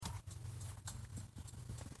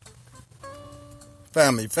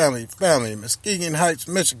Family, Muskegon Heights,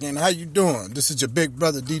 Michigan. How you doing? This is your big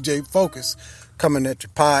brother, DJ Focus, coming at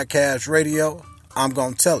your podcast radio. I'm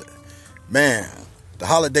going to tell it. Man, the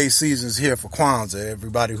holiday season's here for Kwanzaa.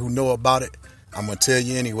 Everybody who know about it, I'm going to tell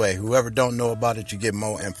you anyway. Whoever don't know about it, you get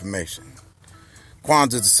more information.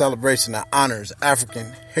 Kwanzaa is a celebration that honors African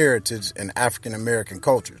heritage and African American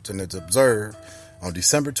cultures, and it's observed on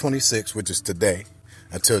December 26th, which is today,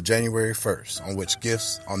 until January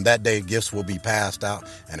 1st, on that day, gifts will be passed out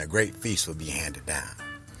and a great feast will be handed down.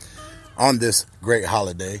 On this great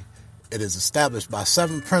holiday, it is established by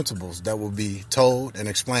 7 principles that will be told and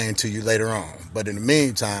explained to you later on. But in the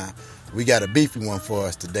meantime, we got a beefy one for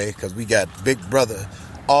us today because we got big brother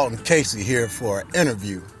Alton Casey here for an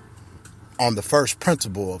interview on the first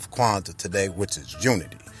principle of Kwanzaa today, which is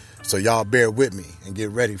unity. So y'all bear with me and get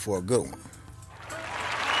ready for a good one.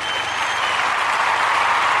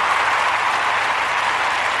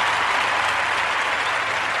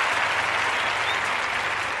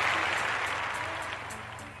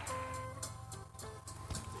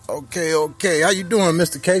 Okay. How you doing,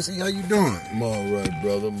 Mr. Casey? How you doing? I'm all right,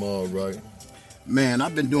 brother. I'm all right. Man,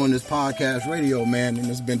 I've been doing this podcast radio, man, and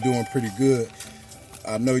it's been doing pretty good.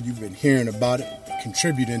 I know you've been hearing about it,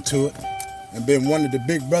 contributing to it, and been one of the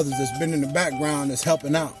big brothers that's been in the background that's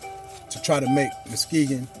helping out to try to make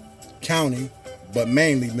Muskegon County, but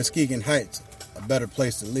mainly Muskegon Heights, a better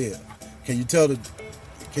place to live. Can you tell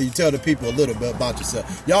the people a little bit about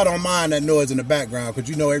yourself? Y'all don't mind that noise in the background, because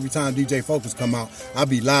you know every time DJ Focus come out, I'll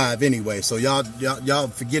be live anyway. So y'all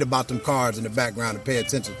forget about them cars in the background and pay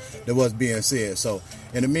attention to what's being said. So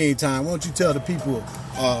in the meantime, why don't you tell the people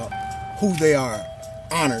who they are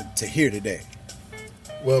honored to hear today?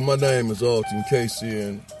 Well, my name is Alton Casey,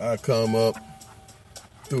 and I come up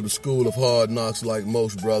through the school of hard knocks like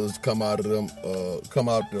most brothers come out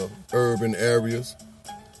the urban areas.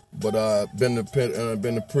 But I've been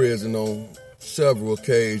to prison on several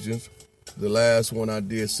occasions. The last one I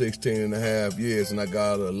did 16 and a half years, and I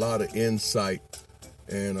got a lot of insight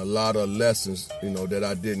and a lot of lessons, that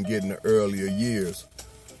I didn't get in the earlier years.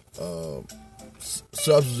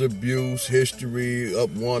 Substance abuse, history, up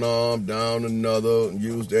one arm, down another,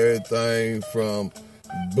 used everything from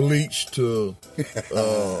bleach to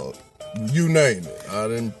you name it. I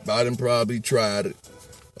didn't probably tried it.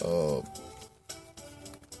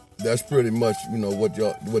 That's pretty much, what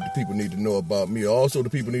the people need to know about me. Also,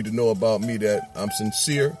 the people need to know about me that I'm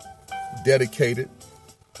sincere, dedicated.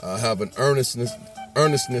 I have an earnestness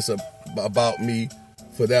about me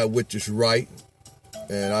for that which is right.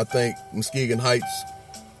 And I think Muskegon Heights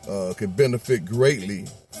could benefit greatly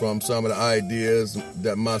from some of the ideas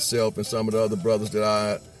that myself and some of the other brothers that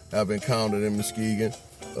I have encountered in Muskegon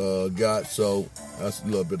got. So that's a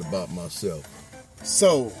little bit about myself.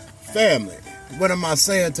 So, family, what am I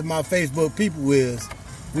saying to my Facebook people is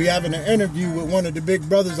we having an interview with one of the big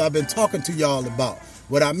brothers I've been talking to y'all about.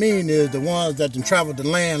 What I mean is the ones that done traveled the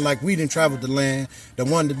land like we done traveled the land, the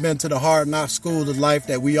one that been to the hard knock school of life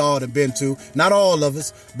that we all have been to. Not all of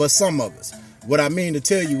us, but some of us. What I mean to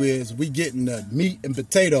tell you is we getting the meat and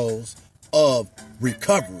potatoes of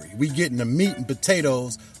recovery. We getting the meat and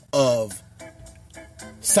potatoes of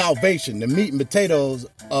salvation, the meat and potatoes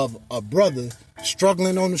of a brother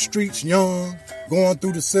struggling on the streets, young, going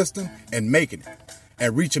through the system and making it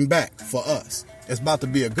and reaching back for us. It's about to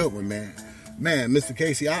be a good one, man. Man, Mr.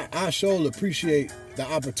 Casey, I sure appreciate the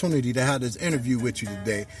opportunity to have this interview with you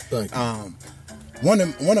today. Thank you.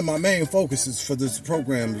 One of my main focuses for this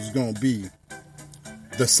program is going to be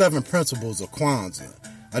the 7 principles of Kwanzaa.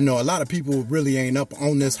 I know a lot of people really ain't up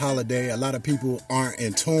on this holiday. A lot of people aren't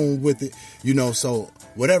in tune with it, so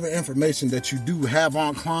whatever information that you do have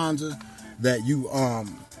on Kwanzaa that you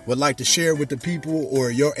would like to share with the people, or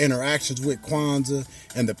your interactions with Kwanzaa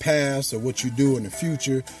in the past or what you do in the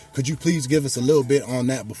future, could you please give us a little bit on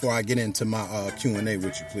that before I get into my Q&A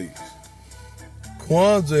with you, please?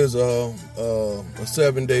 Kwanzaa is a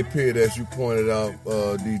 7-day period, as you pointed out,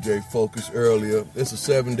 DJ Focus, earlier. It's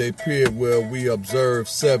a 7-day period where we observe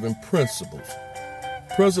 7 principles.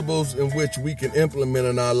 Principles in which we can implement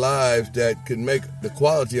in our lives that can make the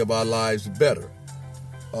quality of our lives better.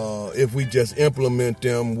 If we just implement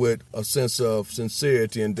them with a sense of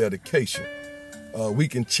sincerity and dedication. We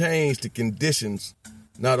can change the conditions,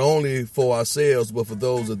 not only for ourselves, but for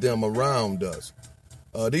those of them around us.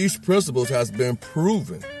 These principles has been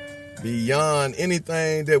proven beyond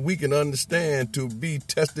anything that we can understand to be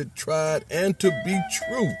tested, tried, and to be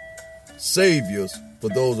true saviors for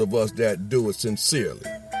those of us that do it sincerely.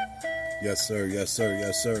 Yes,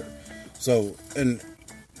 sir. So, and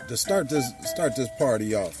to start this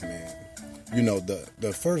party off, man, you know,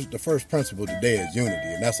 the first principle today is unity,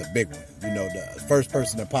 and that's a big one. You know, the first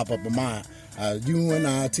person that pop up in mind,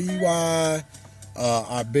 UNITY,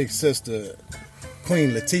 our big sister,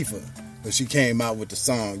 Queen Latifah, when she came out with the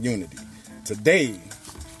song Unity. Today,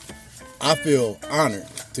 I feel honored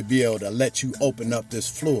to be able to let you open up this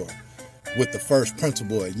floor with the first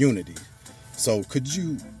principle of unity. So could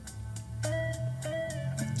you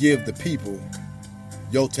give the people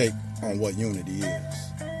your take on what unity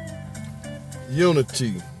is?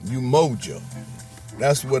 Unity, UMOJA.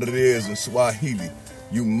 That's what it is in Swahili.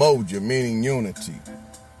 UMOJA, meaning unity.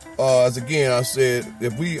 As again I said,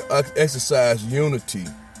 if we exercise unity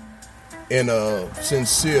in a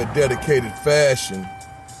sincere, dedicated fashion,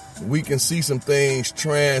 we can see some things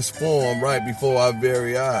transform right before our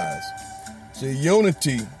very eyes. See,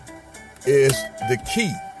 unity is the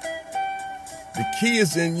key. The key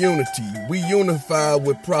is in unity. We unify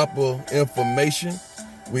with proper information.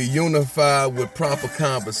 We unify with proper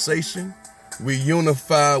conversation. We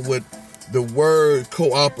unify with the word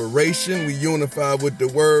cooperation. We unify with the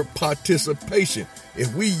word participation.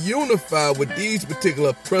 If we unify with these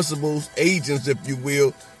particular principles, agents, if you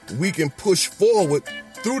will, we can push forward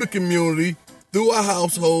through the community, through our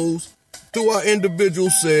households, through our individual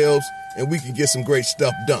selves, and we can get some great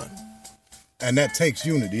stuff done. And that takes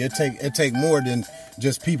unity. It take more than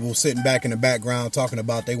just people sitting back in the background talking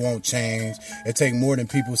about they won't change. It take more than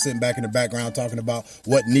people sitting back in the background talking about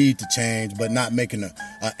what need to change, but not making an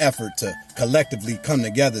effort to collectively come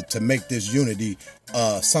together to make this unity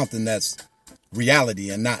something that's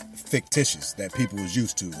reality and not fictitious that people was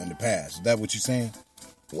used to in the past. Is that what you're saying?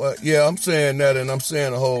 Well, yeah, I'm saying that, and I'm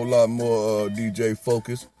saying a whole lot more, DJ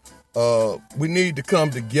Focus. We need to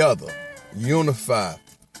come together, unify,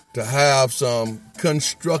 to have some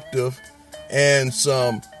constructive and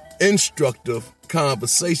some instructive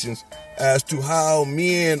conversations as to how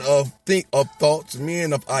men of thoughts,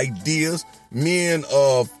 men of ideas, men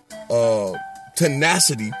of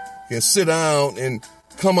tenacity can sit down and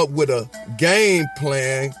come up with a game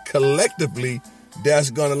plan collectively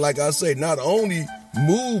that's gonna, like I say, not only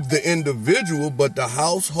move the individual, but the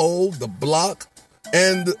household, the block,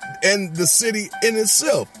 and the city in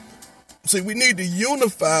itself. See, we need to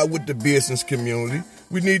unify with the business community.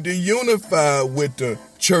 We need to unify with the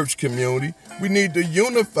church community. We need to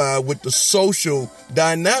unify with the social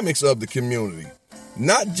dynamics of the community.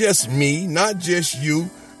 Not just me, not just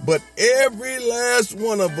you, but every last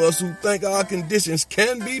one of us who think our conditions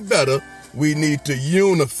can be better, we need to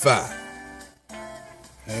unify.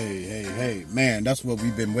 Hey, man, that's what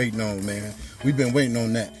we've been waiting on, man. We've been waiting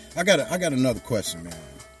on that. I got another question, man.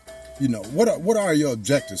 You know, what are your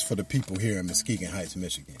objectives for the people here in Muskegon Heights,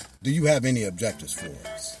 Michigan? Do you have any objectives for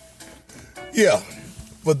us? Yeah,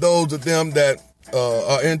 for those of them that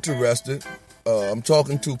are interested, I'm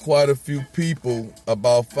talking to quite a few people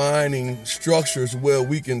about finding structures where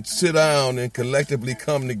we can sit down and collectively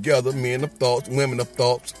come together, men of thoughts, women of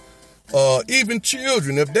thoughts, even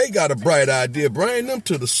children. If they got a bright idea, bring them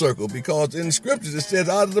to the circle, because in the scriptures it says,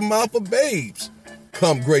 out of the mouth of babes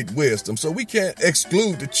come great wisdom. So we can't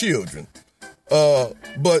exclude the children.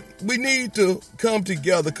 But we need to come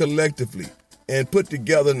together collectively and put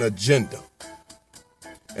together an agenda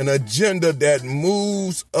that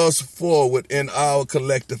moves us forward in our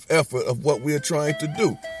collective effort of what we're trying to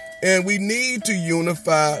do. And we need to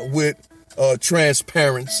unify with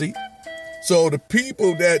transparency. So the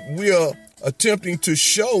people that we are attempting to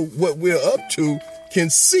show what we're up to can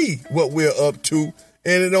see what we're up to,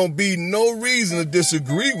 and it don't be no reason to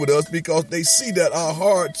disagree with us because they see that our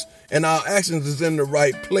hearts and our actions is in the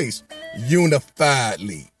right place,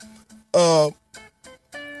 unifiedly.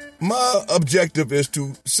 My objective is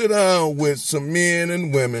to sit down with some men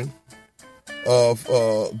and women of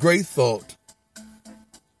great thought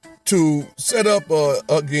to set up,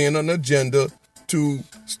 again, an agenda to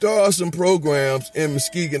start some programs in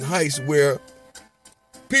Muskegon Heights where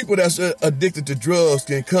people that's addicted to drugs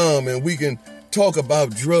can come and we can talk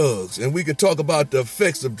about drugs, and we can talk about the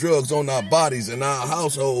effects of drugs on our bodies and our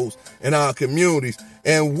households and our communities,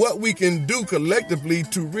 and what we can do collectively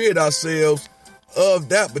to rid ourselves of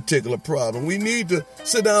that particular problem. We need to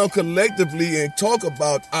sit down collectively and talk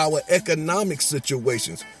about our economic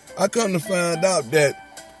situations. I come to find out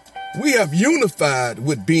that we have unified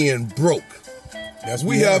with being broke. Yes,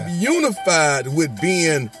 we have unified with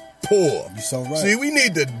being poor. You're so right. See, we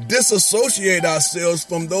need to disassociate ourselves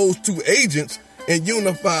from those two agents and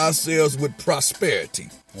unify ourselves with prosperity.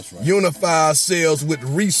 That's right. Unify ourselves with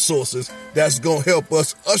resources that's going to help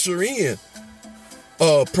us usher in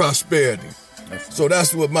prosperity. That's right. So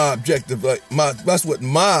that's what my objective, that's what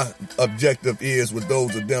my objective is with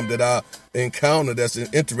those of them that I encounter that's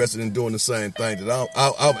interested in doing the same thing that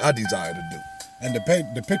I desire to do. And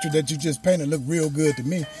the picture that you just painted looked real good to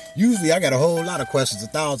me. Usually I got a whole lot of questions,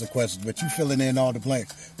 1,000 questions, but you filling in all the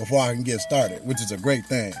blanks before I can get started, which is a great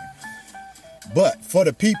thing. But for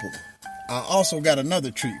the people, I also got another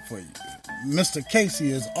treat for you. Mr. Casey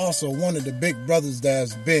is also one of the big brothers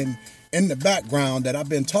that's been in the background that I've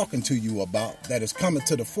been talking to you about, that is coming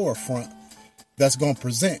to the forefront, that's going to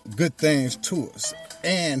present good things to us.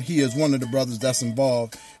 And he is one of the brothers that's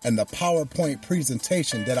involved in the PowerPoint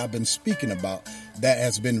presentation that I've been speaking about that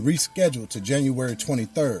has been rescheduled to January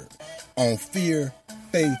 23rd on fear,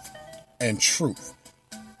 faith, and truth.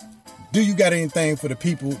 Do you got anything for the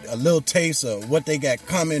people, a little taste of what they got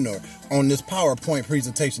coming or on this PowerPoint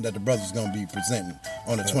presentation that the brother's going to be presenting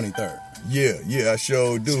on the 23rd? Yeah, I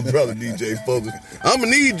sure do, brother DJ Focus. I'm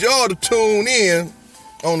going to need y'all to tune in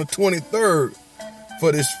on the 23rd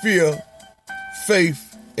for this fear,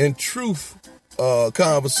 faith, and truth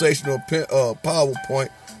conversational PowerPoint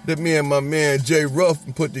that me and my man Jay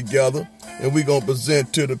Ruffin put together, and we're going to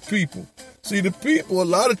present to the people. See, the people a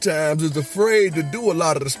lot of times is afraid to do a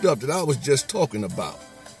lot of the stuff that I was just talking about.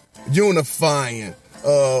 Unifying,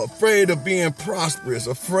 afraid of being prosperous,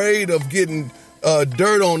 afraid of getting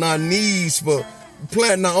dirt on our knees for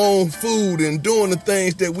planting our own food and doing the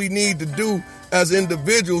things that we need to do as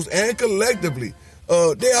individuals and collectively.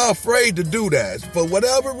 They are afraid to do that. For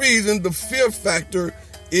whatever reason, the fear factor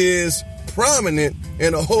is prominent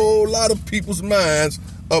in a whole lot of people's minds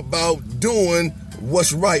about doing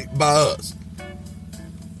what's right by us.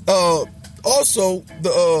 Also,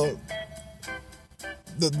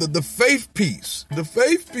 the faith piece. The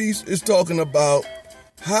faith piece is talking about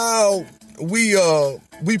how we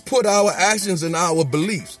put our actions and our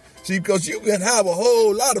beliefs. See, because you can have a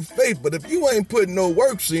whole lot of faith, but if you ain't putting no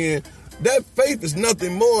works in, that faith is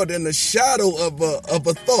nothing more than a shadow of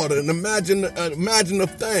a thought, an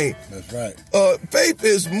imaginative thing. That's right. Faith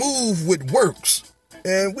is moved with works.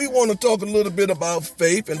 And we want to talk a little bit about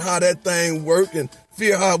faith and how that thing works, and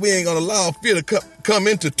fear, how we ain't going to allow fear to come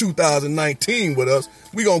into 2019 with us.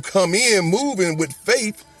 We're going to come in moving with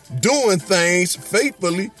faith, doing things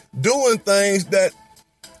faithfully, doing things that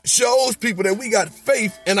shows people that we got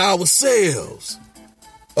faith in ourselves.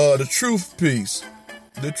 The truth piece.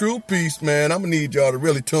 The truth piece, man, I'm going to need y'all to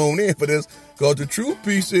really tune in for this, because the truth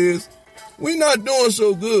piece is we're not doing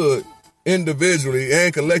so good individually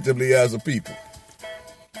and collectively as a people.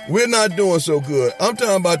 We're not doing so good. I'm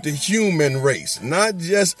talking about the human race, not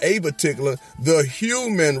just a particular, the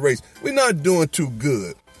human race. We're not doing too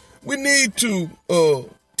good. We need to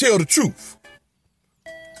tell the truth.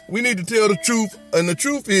 We need to tell the truth, and the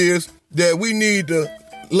truth is that we need to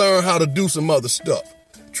learn how to do some other stuff.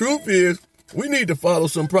 Truth is, we need to follow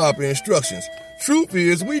some proper instructions. Truth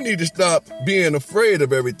is, we need to stop being afraid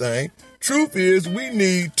of everything. Truth is, we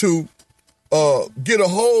need to get a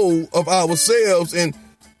hold of ourselves and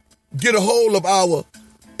get a hold of our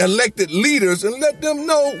elected leaders and let them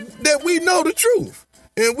know that we know the truth.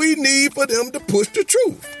 And we need for them to push the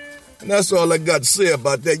truth. And that's all I got to say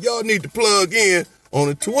about that. Y'all need to plug in on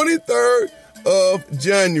the 23rd of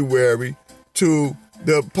January to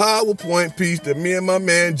the PowerPoint piece that me and my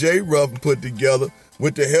man Jay Ruffin put together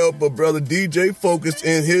with the help of brother DJ Focus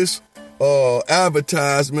in his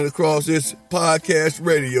advertisement across this podcast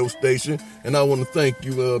radio station. And I want to thank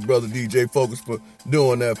you, brother DJ Focus, for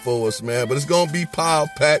doing that for us, man. But it's going to be power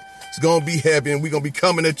packed. It's going to be heavy, and we're going to be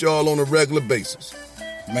coming at y'all on a regular basis.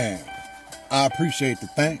 Man, I appreciate the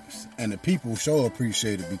thanks, and the people sure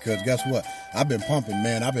appreciate it, because guess what? I've been pumping,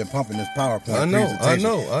 man. I've been pumping this PowerPoint presentation I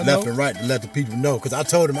know. left and right to let the people know, because I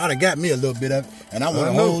told them I done got me a little bit of it, and I want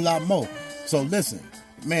a whole lot more. So listen,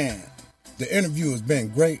 man, the interview has been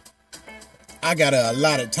great. I got a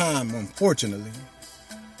allotted time, unfortunately,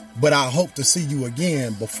 but I hope to see you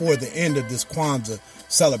again before the end of this Kwanzaa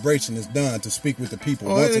celebration is done to speak with the people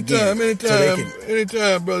once again.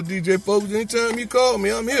 Anytime, brother DJ Focus, anytime you call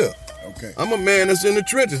me, I'm here. Okay. I'm a man that's in the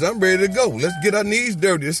trenches. I'm ready to go. Let's get our knees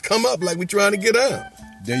dirty. Let's come up like we're trying to get out.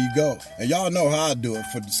 There you go. And y'all know how I do it.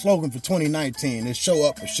 For the slogan for 2019 is show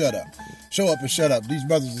up or shut up. Show up or shut up. These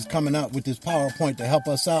brothers is coming out with this PowerPoint to help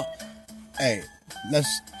us out. Hey, let's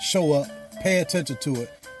show up, pay attention to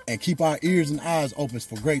it, and keep our ears and eyes open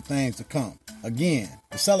for great things to come. Again,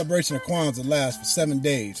 the celebration of Kwanzaa lasts for 7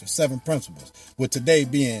 days, or 7 principles, with today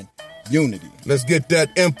being unity. Let's get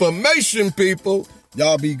that information, people.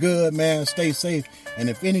 Y'all be good, man. Stay safe. And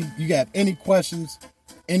if you got any questions,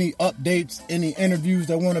 any updates, any interviews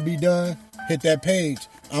that want to be done, hit that page.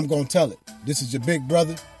 I'm going to tell it. This is your big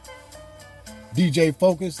brother, DJ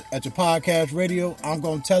Focus, at your podcast radio. I'm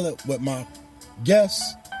going to tell it with my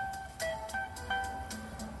guests.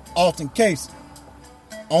 Alton Casey.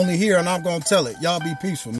 Only here, and I'm going to tell it. Y'all be peaceful.